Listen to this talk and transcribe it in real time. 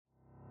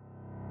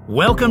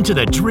Welcome to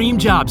the Dream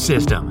Job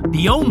System,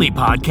 the only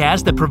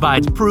podcast that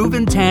provides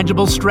proven,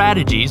 tangible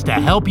strategies to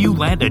help you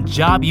land a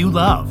job you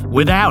love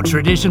without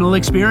traditional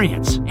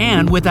experience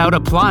and without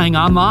applying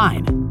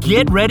online.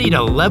 Get ready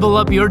to level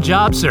up your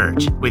job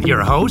search with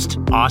your host,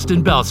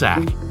 Austin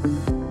Belsak.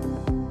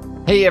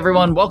 Hey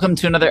everyone, welcome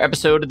to another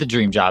episode of the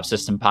Dream Job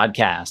System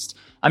podcast.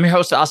 I'm your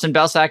host, Austin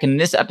Belsak, and in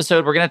this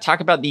episode, we're going to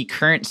talk about the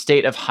current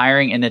state of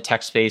hiring in the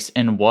tech space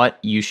and what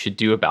you should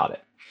do about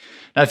it.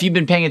 Now, if you've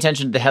been paying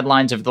attention to the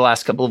headlines over the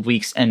last couple of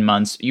weeks and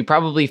months, you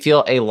probably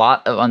feel a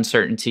lot of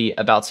uncertainty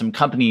about some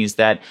companies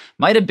that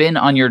might have been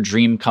on your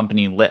dream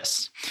company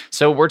list.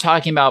 So we're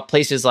talking about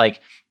places like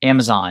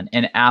Amazon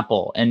and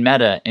Apple and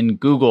Meta and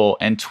Google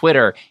and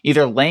Twitter,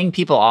 either laying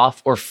people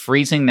off or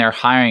freezing their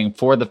hiring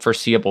for the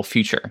foreseeable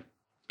future.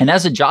 And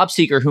as a job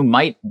seeker who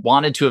might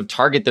wanted to have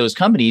targeted those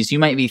companies, you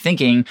might be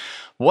thinking,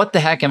 what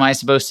the heck am I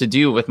supposed to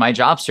do with my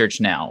job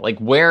search now? Like,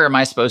 where am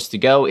I supposed to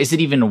go? Is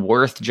it even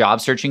worth job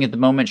searching at the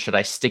moment? Should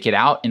I stick it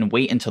out and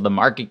wait until the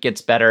market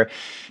gets better?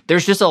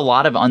 There's just a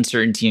lot of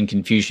uncertainty and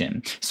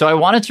confusion. So I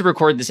wanted to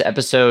record this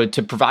episode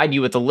to provide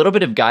you with a little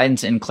bit of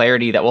guidance and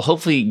clarity that will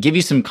hopefully give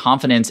you some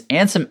confidence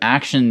and some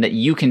action that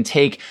you can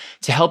take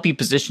to help you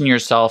position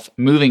yourself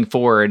moving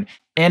forward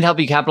and help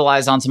you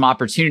capitalize on some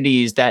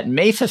opportunities that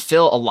may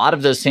fulfill a lot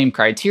of those same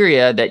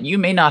criteria that you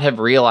may not have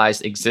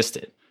realized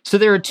existed. So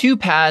there are two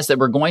paths that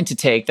we're going to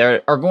take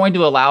that are going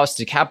to allow us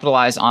to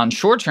capitalize on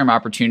short-term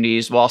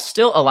opportunities while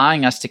still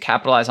allowing us to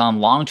capitalize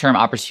on long-term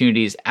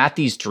opportunities at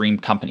these dream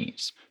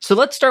companies. So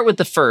let's start with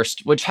the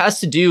first, which has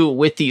to do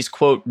with these,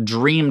 quote,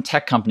 dream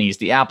tech companies,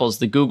 the Apples,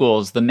 the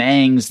Googles, the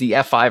Mangs, the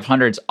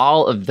F500s,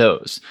 all of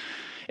those.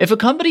 If a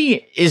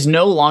company is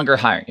no longer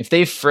hiring, if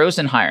they've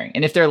frozen hiring,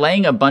 and if they're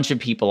laying a bunch of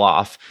people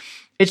off,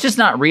 it's just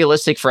not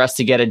realistic for us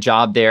to get a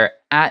job there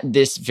at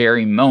this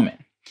very moment.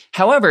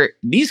 However,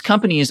 these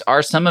companies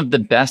are some of the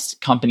best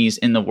companies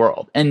in the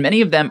world, and many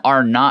of them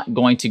are not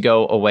going to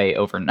go away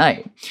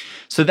overnight.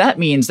 So that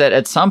means that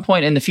at some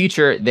point in the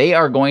future, they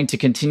are going to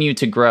continue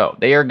to grow.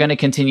 They are going to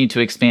continue to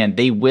expand.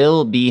 They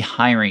will be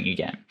hiring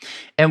again.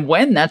 And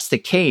when that's the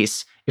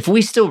case, if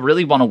we still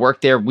really want to work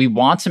there, we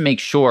want to make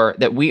sure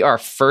that we are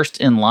first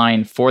in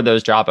line for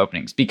those job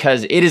openings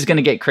because it is going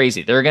to get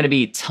crazy. There are going to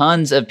be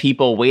tons of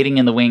people waiting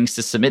in the wings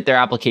to submit their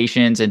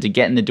applications and to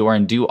get in the door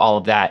and do all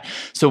of that.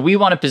 So we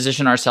want to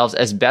position ourselves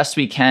as best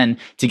we can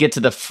to get to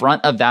the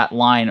front of that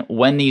line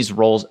when these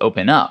roles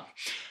open up.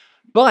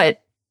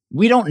 But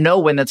we don't know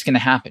when that's going to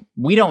happen.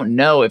 We don't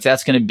know if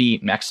that's going to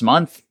be next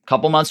month, a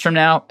couple months from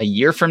now, a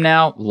year from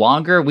now,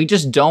 longer. We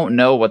just don't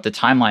know what the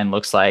timeline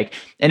looks like.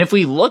 And if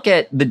we look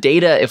at the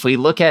data, if we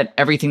look at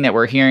everything that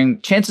we're hearing,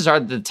 chances are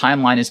that the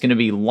timeline is going to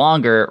be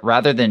longer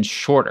rather than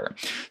shorter.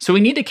 So we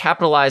need to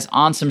capitalize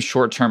on some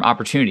short-term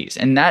opportunities.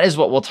 And that is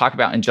what we'll talk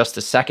about in just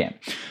a second.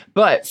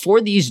 But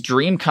for these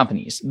dream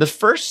companies, the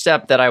first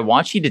step that I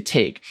want you to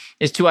take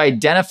is to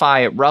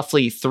identify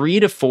roughly 3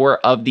 to 4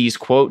 of these,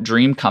 quote,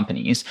 dream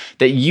companies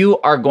that you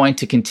are going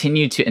to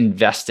continue to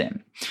invest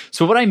in.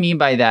 So what I mean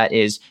by that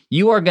is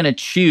you are going to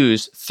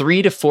choose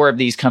 3 to 4 of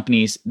these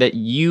companies that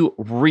you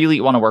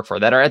really want to work for,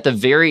 that are at the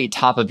very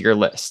top of your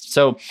list.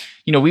 So,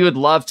 we would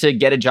love to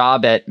get a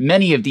job at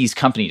many of these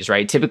companies,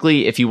 right?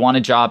 Typically, if you want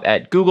a job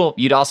at Google,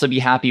 you'd also be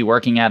happy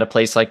working at a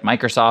place like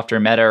Microsoft or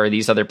Meta or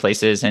these other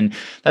places. And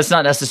that's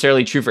not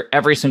necessarily true for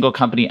every single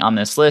company on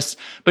this list,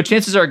 but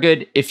chances are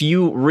good if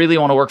you really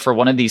want to work for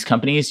one of these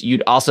companies,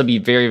 you'd also be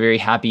very, very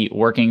happy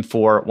working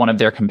for one of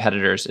their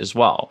competitors as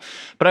well.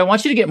 But I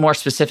want you to get more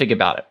specific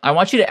about it. I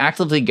want you to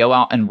actively go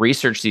out and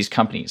research these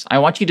companies. I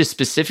want you to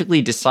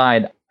specifically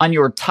decide on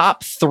your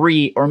top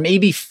 3 or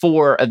maybe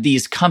 4 of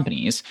these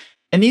companies.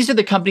 And these are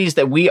the companies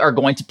that we are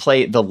going to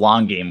play the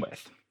long game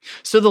with.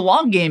 So the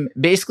long game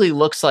basically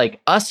looks like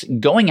us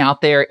going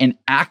out there and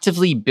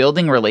actively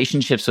building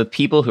relationships with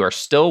people who are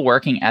still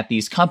working at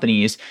these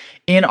companies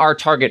in our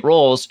target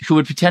roles who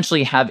would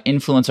potentially have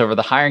influence over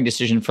the hiring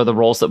decision for the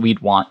roles that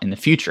we'd want in the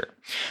future.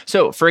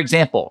 So for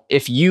example,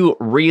 if you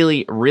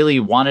really,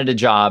 really wanted a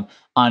job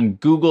on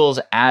Google's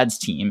ads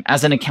team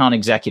as an account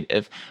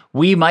executive,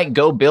 we might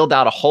go build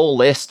out a whole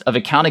list of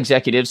account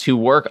executives who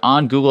work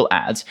on Google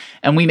ads,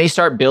 and we may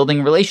start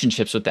building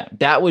relationships with them.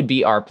 That would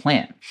be our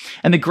plan.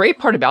 And the great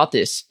part about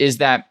this is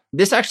that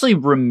this actually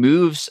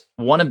removes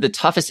one of the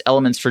toughest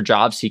elements for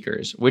job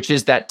seekers, which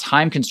is that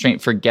time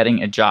constraint for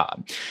getting a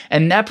job.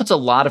 And that puts a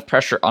lot of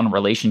pressure on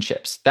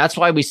relationships. That's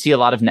why we see a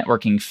lot of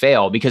networking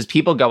fail, because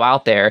people go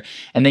out there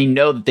and they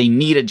know that they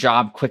need a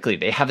job quickly.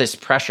 They have this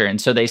pressure.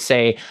 And so they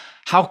say,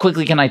 how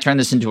quickly can I turn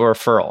this into a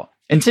referral?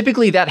 And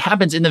typically that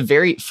happens in the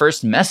very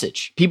first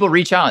message. People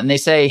reach out and they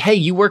say, hey,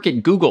 you work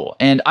at Google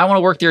and I want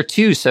to work there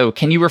too. So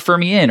can you refer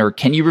me in, or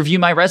can you review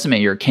my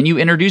resume, or can you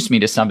introduce me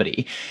to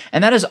somebody?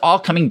 And that is all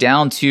coming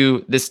down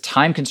to this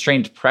time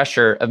constrained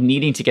pressure of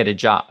needing to get a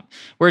job.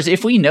 Whereas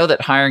if we know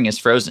that hiring is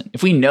frozen,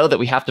 if we know that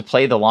we have to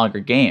play the longer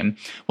game,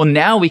 well,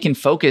 now we can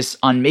focus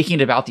on making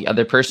it about the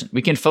other person.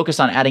 We can focus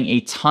on adding a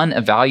ton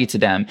of value to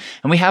them.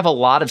 And we have a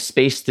lot of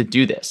space to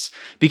do this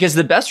because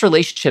the best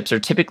relationships are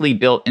typically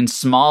built in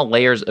small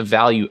layers of value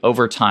value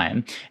over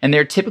time. And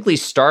they're typically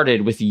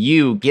started with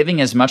you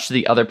giving as much to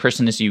the other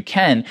person as you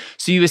can.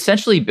 So you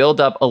essentially build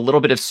up a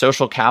little bit of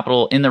social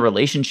capital in the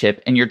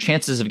relationship, and your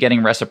chances of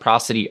getting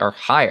reciprocity are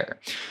higher.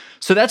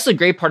 So that's the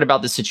great part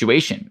about the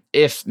situation.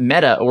 If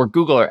Meta or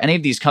Google or any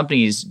of these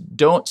companies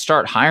don't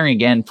start hiring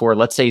again for,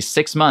 let's say,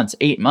 6 months,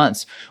 8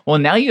 months, well,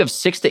 now you have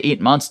 6 to 8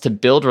 months to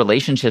build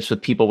relationships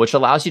with people, which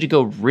allows you to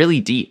go really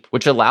deep,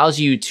 which allows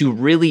you to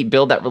really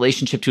build that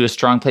relationship to a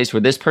strong place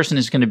where this person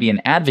is going to be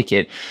an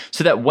advocate,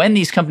 so that when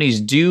these companies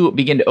do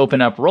begin to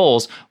open up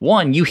roles,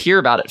 one, you hear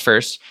about it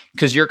first,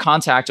 because your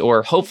contact,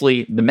 or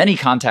hopefully the many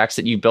contacts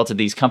that you've built at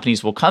these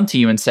companies, will come to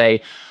you and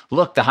say,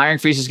 look, the hiring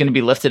freeze is going to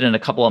be lifted in a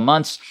couple of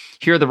months.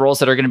 Here are the roles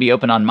that are going to be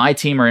open on my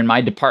team or in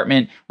my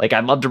department. Like,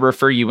 I'd love to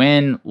refer you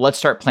in. Let's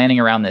start planning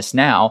around this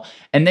now.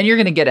 And then you're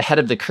going to get ahead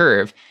of the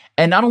curve.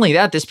 And not only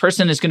that, this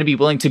person is going to be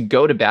willing to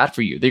go to bat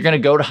for you. They're going to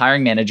go to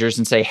hiring managers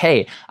and say,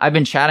 hey, I've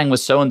been chatting with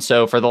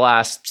so-and-so for the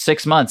last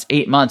 6 months,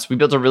 8 months. We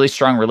built a really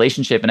strong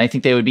relationship, and I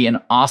think they would be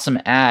an awesome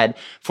add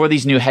for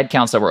these new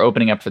headcounts that we're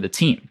opening up for the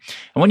team.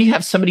 And when you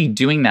have somebody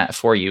doing that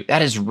for you,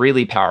 that is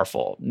really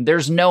powerful.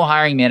 There's no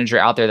hiring manager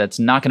out there that's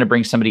not going to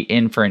bring somebody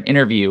in for an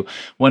interview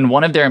when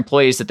one of their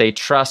employees that they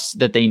trust,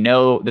 that they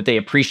know, that they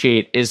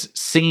appreciate, is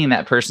singing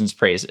that person's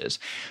praises.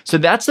 So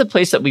that's the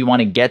place that we want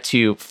to get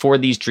to for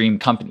these dream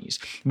companies.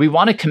 We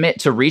want to commit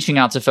to reaching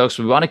out to folks.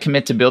 We want to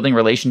commit to building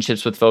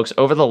relationships with folks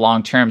over the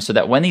long term, so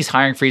that when these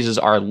hiring freezes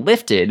are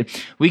lifted,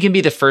 we can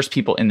be the first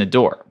people in the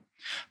door.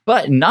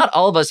 But not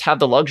all of us have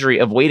the luxury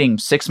of waiting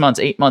 6 months,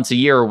 8 months, a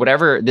year, or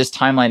whatever this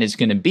timeline is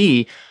going to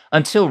be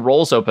until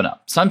roles open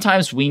up.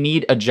 Sometimes we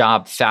need a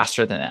job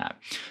faster than that.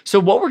 So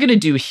what we're going to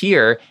do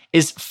here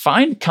is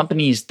find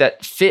companies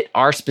that fit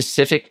our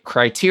specific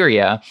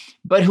criteria,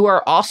 but who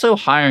are also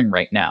hiring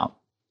right now.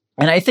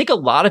 And I think a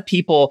lot of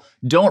people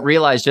don't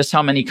realize just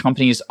how many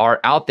companies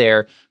are out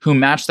there who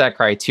match that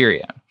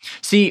criteria.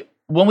 See,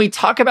 when we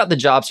talk about the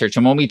job search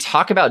and when we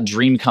talk about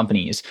dream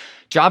companies,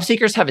 job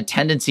seekers have a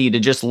tendency to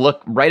just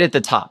look right at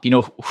the top.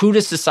 Who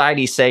does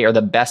society say are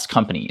the best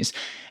companies?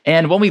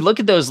 And when we look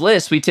at those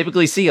lists, we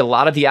typically see a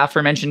lot of the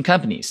aforementioned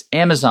companies: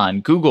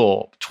 Amazon,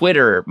 Google,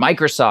 Twitter,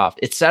 Microsoft,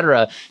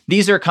 etc.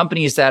 These are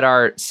companies that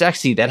are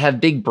sexy, that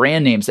have big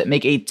brand names, that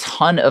make a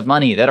ton of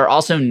money, that are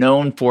also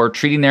known for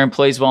treating their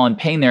employees well and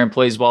paying their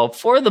employees well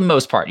for the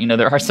most part.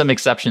 There are some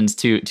exceptions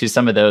to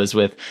some of those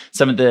with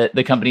some of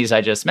the companies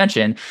I just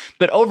mentioned.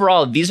 But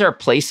overall, these are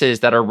places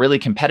that are really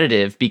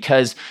competitive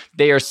because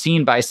they are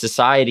seen by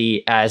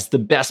society as the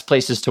best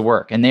places to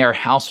work, and they are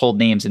household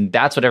names, and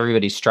that's what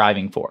everybody's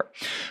striving for.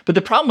 But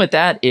the problem with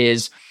that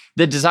is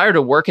the desire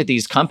to work at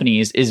these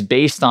companies is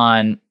based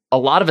on a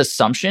lot of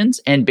assumptions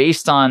and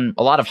based on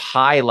a lot of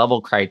high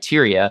level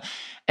criteria.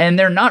 And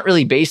they're not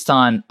really based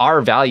on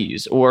our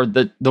values or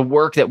the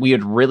work that we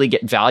would really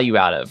get value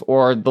out of,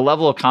 or the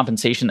level of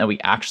compensation that we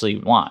actually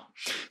want.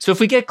 So if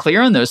we get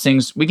clear on those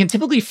things, we can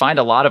typically find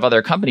a lot of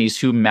other companies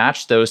who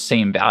match those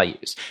same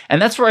values.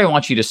 And that's where I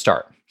want you to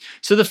start.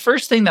 So the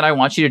first thing that I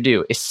want you to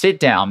do is sit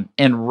down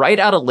and write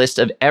out a list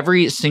of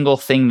every single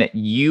thing that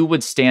you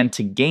would stand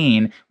to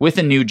gain with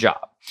a new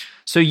job.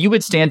 So you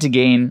would stand to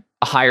gain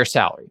a higher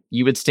salary.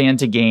 You would stand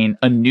to gain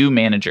a new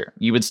manager.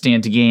 You would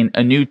stand to gain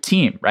a new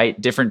team, right?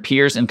 Different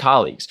peers and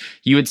colleagues.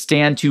 You would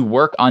stand to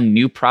work on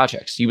new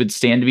projects. You would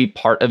stand to be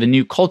part of a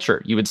new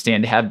culture. You would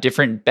stand to have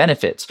different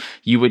benefits.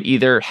 You would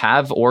either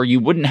have or you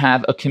wouldn't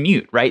have a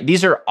commute, right?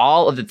 These are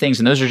all of the things,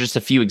 and those are just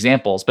a few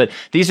examples, but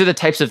these are the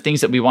types of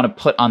things that we want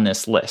to put on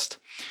this list.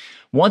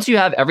 Once you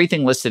have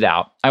everything listed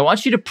out, I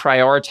want you to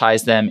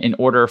prioritize them in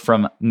order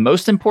from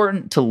most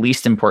important to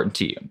least important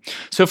to you.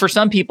 So for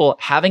some people,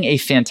 having a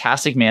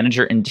fantastic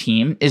manager and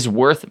team is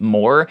worth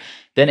more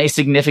than a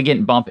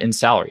significant bump in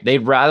salary.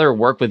 They'd rather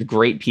work with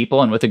great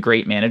people and with a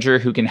great manager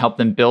who can help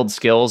them build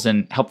skills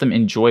and help them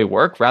enjoy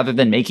work rather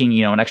than making,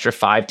 an extra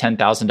 $5,000,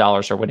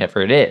 $10,000 or whatever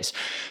it is.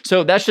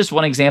 So that's just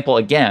one example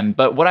again.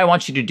 But what I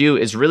want you to do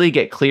is really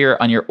get clear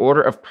on your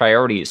order of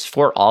priorities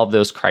for all of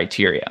those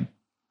criteria.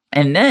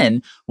 And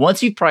then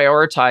once you've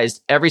prioritized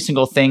every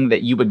single thing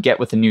that you would get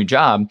with a new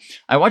job,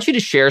 I want you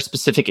to share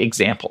specific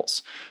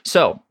examples.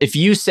 So if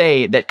you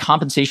say that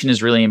compensation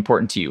is really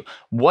important to you,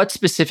 what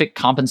specific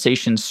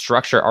compensation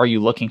structure are you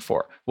looking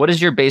for? What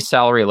does your base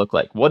salary look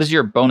like? What does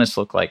your bonus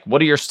look like? What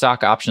do your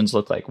stock options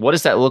look like? What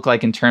does that look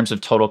like in terms of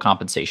total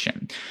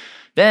compensation?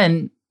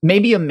 Then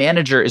maybe a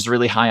manager is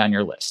really high on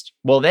your list.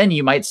 Well, then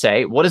you might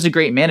say, what does a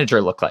great manager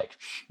look like?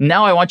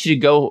 Now I want you to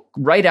go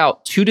write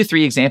out 2 to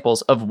 3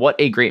 examples of what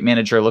a great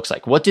manager looks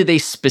like. What do they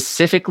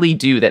specifically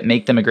do that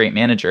make them a great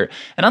manager?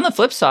 And on the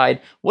flip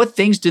side, what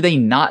things do they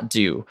not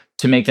do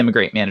to make them a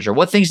great manager?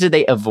 What things do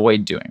they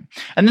avoid doing?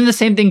 And then the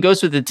same thing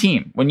goes with the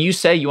team. When you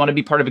say you want to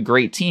be part of a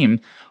great team,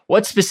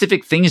 what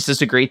specific things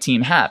does a great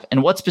team have?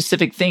 And what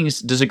specific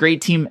things does a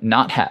great team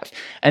not have?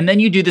 And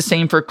then you do the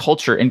same for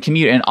culture and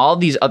commute and all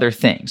these other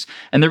things.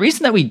 And the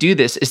reason that we do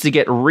this is to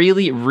get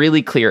really,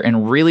 really clear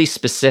and really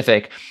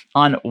specific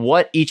on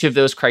what each of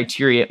those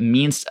criteria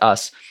means to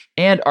us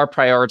and our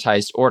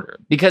prioritized order.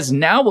 Because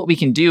now what we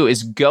can do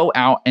is go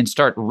out and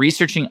start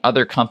researching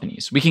other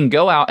companies. We can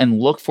go out and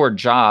look for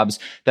jobs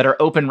that are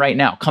open right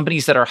now,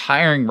 companies that are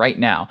hiring right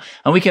now,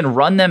 and we can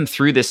run them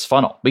through this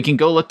funnel. We can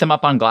go look them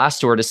up on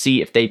Glassdoor to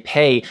see if they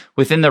pay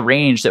within the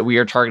range that we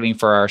are targeting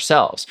for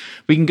ourselves.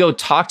 We can go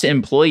talk to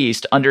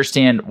employees to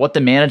understand what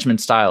the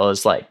management style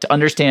is like, to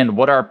understand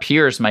what our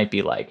peers might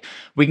be like.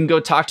 We can go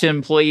talk to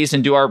employees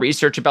and do our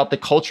research about the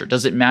culture.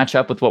 Does it match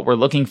up with what we're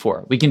looking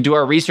for? We can do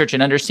our research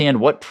and understand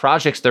what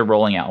projects they're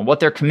rolling out, what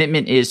their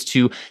commitment is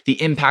to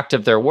the impact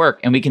of their work,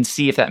 and we can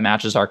see if that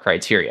matches our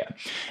criteria.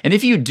 And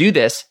if you do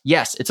this,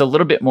 yes, it's a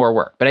little bit more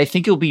work, but I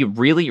think you'll be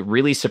really,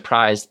 really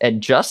surprised at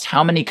just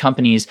how many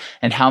companies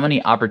and how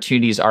many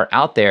opportunities are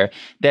out there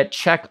that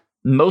check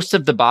most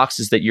of the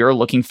boxes that you're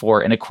looking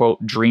for in a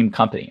quote dream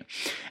company.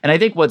 And I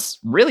think what's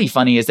really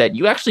funny is that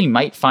you actually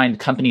might find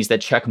companies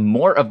that check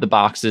more of the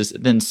boxes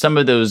than some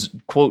of those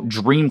quote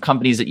dream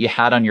companies that you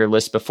had on your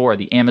list before,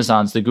 the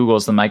Amazons, the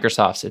Googles, the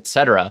Microsofts,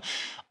 etc.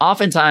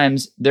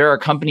 Oftentimes, there are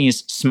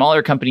companies,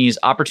 smaller companies,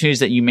 opportunities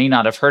that you may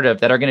not have heard of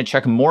that are going to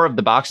check more of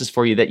the boxes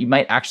for you that you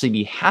might actually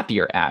be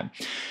happier at.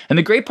 And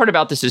the great part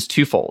about this is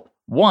twofold.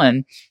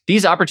 One,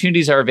 these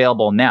opportunities are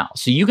available now.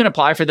 So you can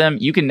apply for them,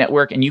 you can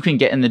network, and you can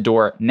get in the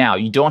door now.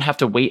 You don't have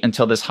to wait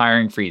until this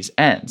hiring freeze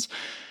ends.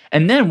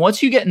 And then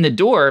once you get in the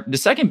door, the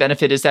second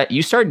benefit is that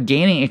you start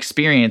gaining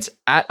experience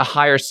at a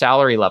higher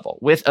salary level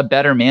with a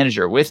better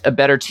manager, with a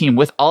better team,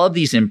 with all of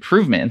these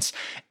improvements.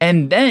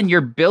 And then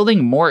you're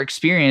building more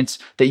experience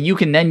that you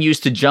can then use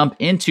to jump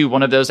into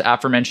one of those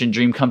aforementioned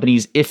dream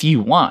companies if you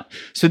want.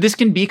 So this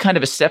can be kind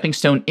of a stepping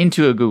stone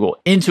into a Google,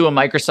 into a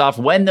Microsoft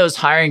when those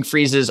hiring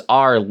freezes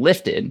are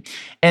lifted.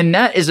 And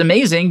that is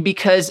amazing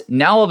because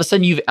now all of a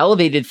sudden you've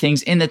elevated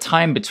things in the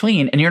time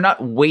between and you're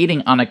not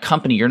waiting on a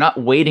company. You're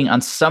not waiting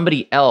on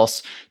somebody else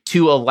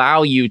to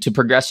allow you to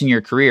progress in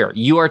your career.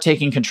 You are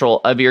taking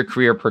control of your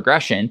career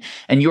progression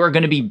and you are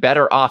going to be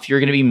better off. You're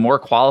going to be more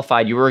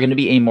qualified. You are going to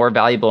be a more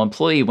valuable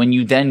employee when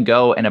you then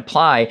go and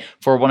apply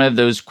for one of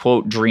those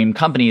quote dream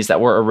companies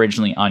that were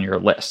originally on your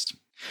list.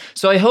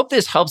 So I hope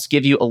this helps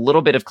give you a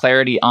little bit of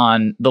clarity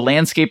on the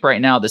landscape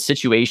right now, the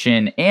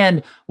situation,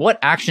 and what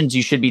actions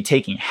you should be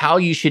taking, how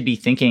you should be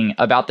thinking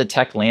about the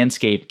tech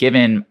landscape,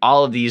 given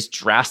all of these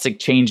drastic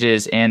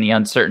changes and the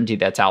uncertainty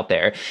that's out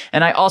there.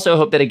 And I also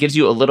hope that it gives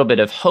you a little bit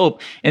of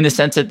hope in the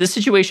sense that this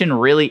situation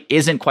really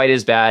isn't quite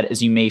as bad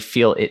as you may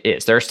feel it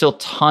is. There are still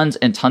tons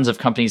and tons of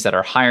companies that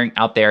are hiring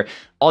out there.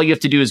 All you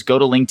have to do is go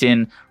to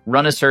LinkedIn,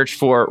 run a search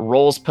for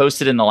roles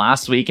posted in the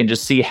last week, and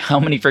just see how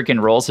many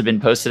freaking roles have been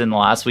posted in the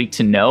last week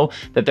to know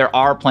that there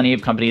are plenty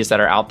of companies that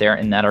are out there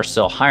and that are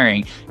still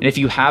hiring. And if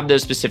you have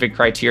those specific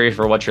criteria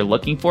for what you're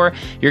looking for,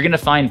 you're going to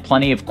find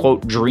plenty of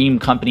quote dream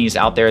companies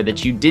out there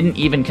that you didn't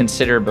even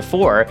consider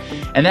before.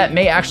 And that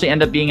may actually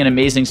end up being an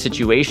amazing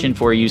situation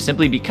for you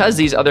simply because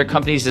these other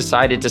companies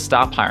decided to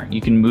stop hiring.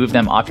 You can move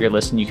them off your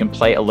list and you can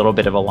play a little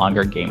bit of a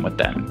longer game with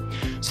them.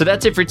 So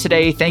that's it for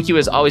today. Thank you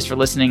as always for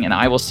listening, and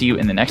I will see you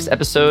in the next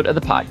episode of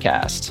the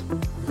podcast.